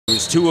He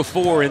was 2 of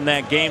 4 in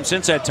that game.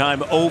 Since that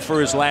time, 0 for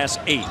his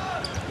last 8.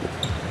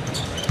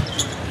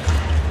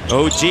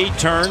 OG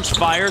turns,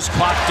 fires,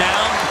 clock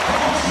down.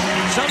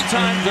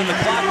 Sometimes when the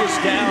clock is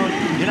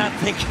down, you're not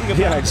thinking about it.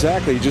 Yeah,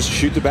 exactly. You just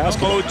shoot the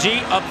basketball. OG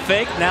up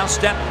fake, now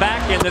step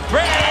back in the 3.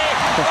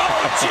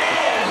 OG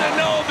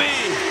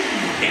Anunoby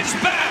is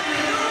back.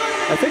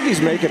 I think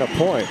he's making a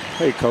point.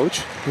 Hey,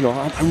 coach, you know,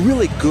 I'm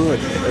really good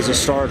as a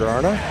starter,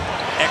 aren't I?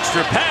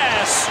 Extra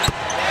pass.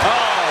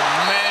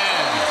 Oh, man.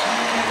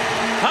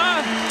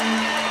 Huh?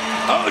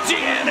 OG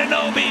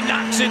Anunoby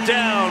knocks it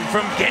down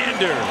from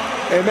Gander.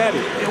 Hey, Matty,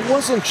 it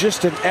wasn't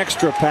just an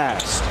extra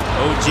pass.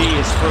 OG,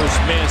 his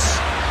first miss.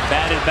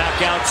 Batted back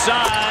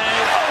outside.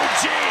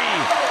 OG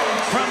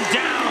from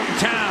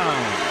downtown.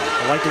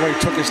 I like the way he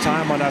took his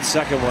time on that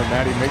second one,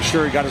 Matty. Make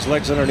sure he got his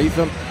legs underneath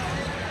him.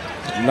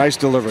 Nice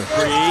delivery.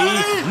 3,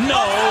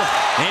 no.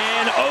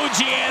 And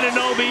OG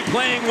Anunoby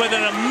playing with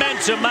an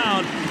immense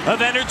amount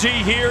of energy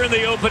here in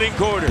the opening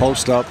quarter.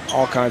 Post up,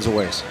 all kinds of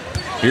ways.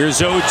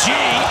 Here's OG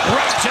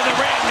right to the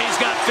rim. He's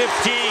got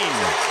 15.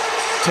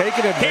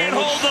 Taking advantage. Can't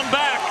hold them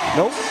back.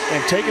 Nope.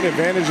 And taking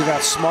advantage of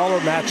that smaller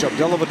matchup.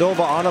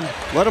 Dellavedova on him.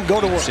 Let him go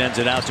to work. Sends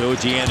it out to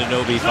OG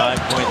Anunoby.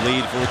 5-point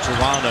lead for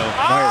Toronto.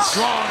 Nice.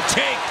 Strong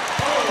take.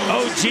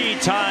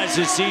 OG ties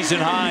his season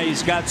high.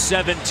 He's got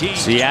 17.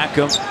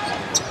 Siakam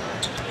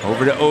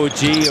over to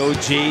OG.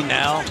 OG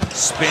now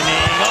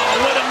spinning. Oh,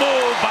 what a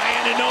move by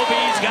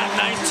Anunoby. He's got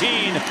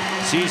 19.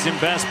 Season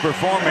best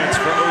performance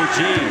for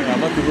OG.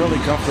 Yeah, looking really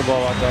comfortable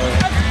out there.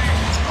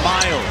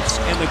 Miles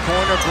in the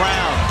corner.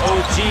 Brown.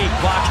 OG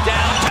clock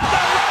down to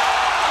the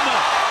rim.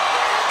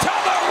 To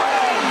the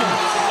rim.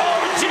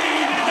 OG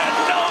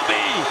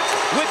Anunoby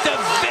with the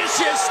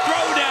vicious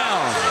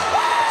throwdown.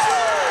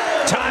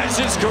 Ties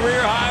his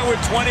career high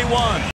with 21.